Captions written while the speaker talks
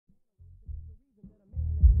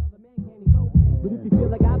But if you feel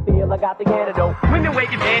like I feel, I got the antidote. Women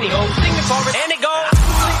wave your pantyhose, sing the chorus, and it goes.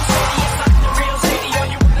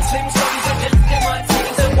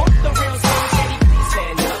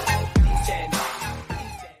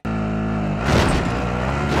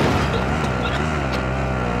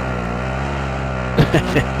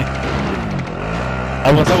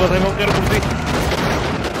 Vamos, vamos, ahí vamos a quedar por ti.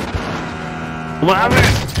 ¡Mames!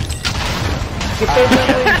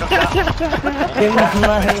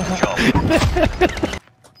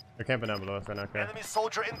 They're camping down below us right now, okay? Enemy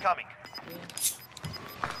soldier incoming.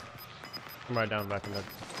 I'm right down back in that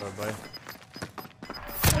road, buddy.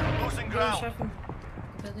 Losing ground.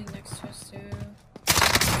 Building next to us too.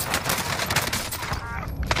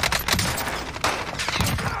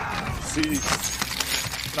 See?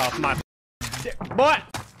 Get off my dick, boy!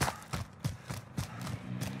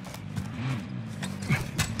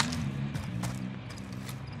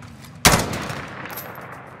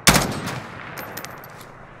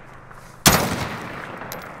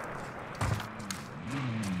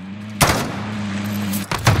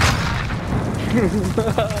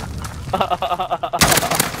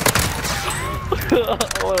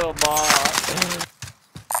 What a bot.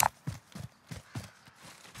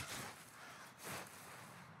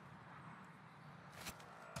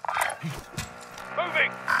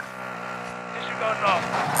 Moving. Disregard lock.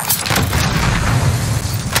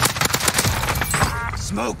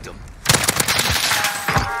 Smoked him.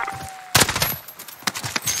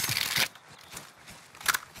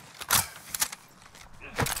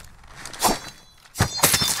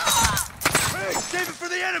 Hey, save it for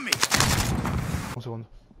the enemy. Un segundo.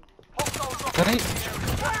 ¿Tenéis?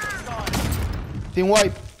 Team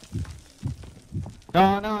wipe.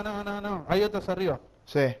 No, no, no, no, no. Hay otros arriba.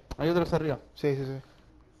 Sí, Hay otros arriba. sí, sí, sí.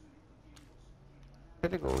 ¿Qué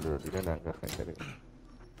te cobro? Tiré la caja entera.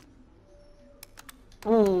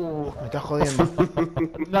 Me estás jodiendo.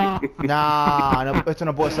 No. Nah, no, esto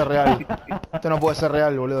no puede ser real. Esto no puede ser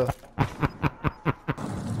real, boludo.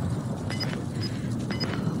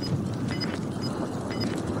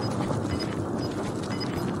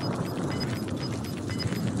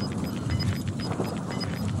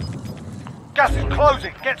 Gas is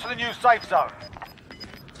closing. Get to the new safe zone.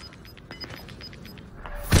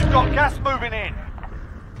 You've got gas moving in.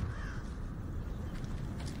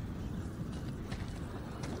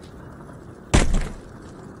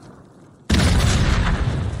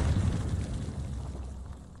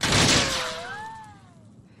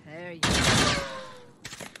 There you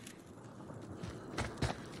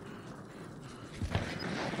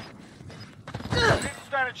Didn't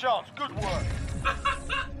stand a chance. Good work.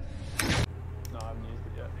 No, I haven't used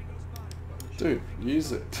it yet. Dude,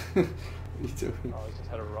 use it. What are you doing? Oh, I just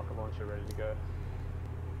had a rocket launcher ready to go.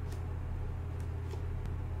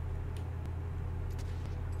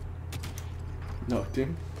 Knocked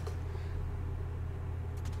him.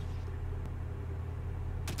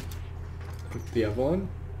 The other one?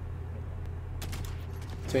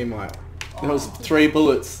 Team wipe. That was 3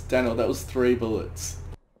 bullets, Daniel, that was 3 bullets.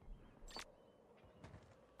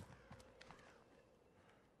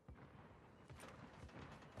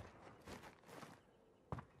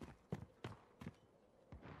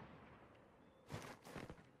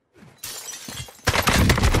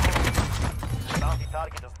 Bounty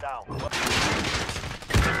target is down.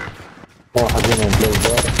 واحد هنا بلاي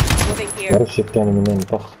بار moving here. معرفش الثاني منين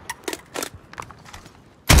طخ.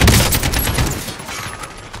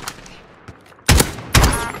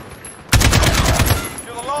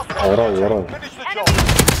 You're the last وراي وراي. Finish the job.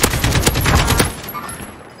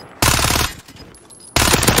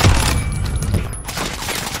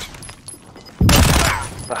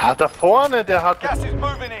 Hat da vorne, der hat... Gas is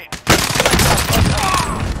moving in.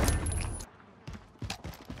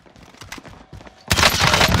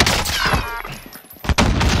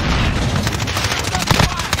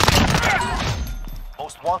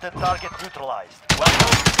 Most wanted target neutralized.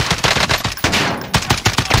 Welcome.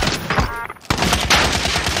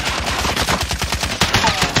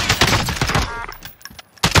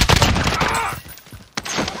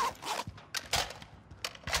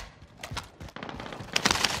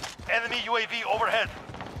 Enemy UAV overhead.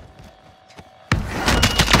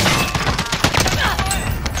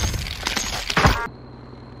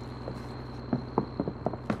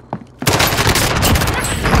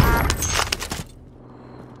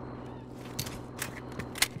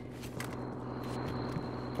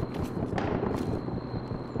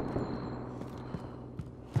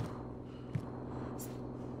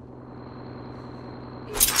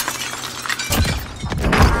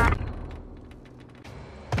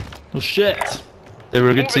 Oh shit! They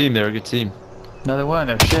were a good team, they were a good team. No, they weren't.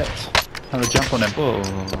 They're shit. Have a jump on them. Whoa.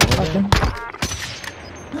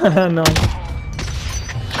 No.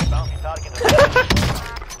 Bounty target.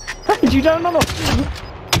 You don't know.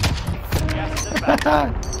 Gas is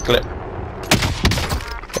inbound. Clip.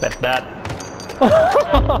 Clip that.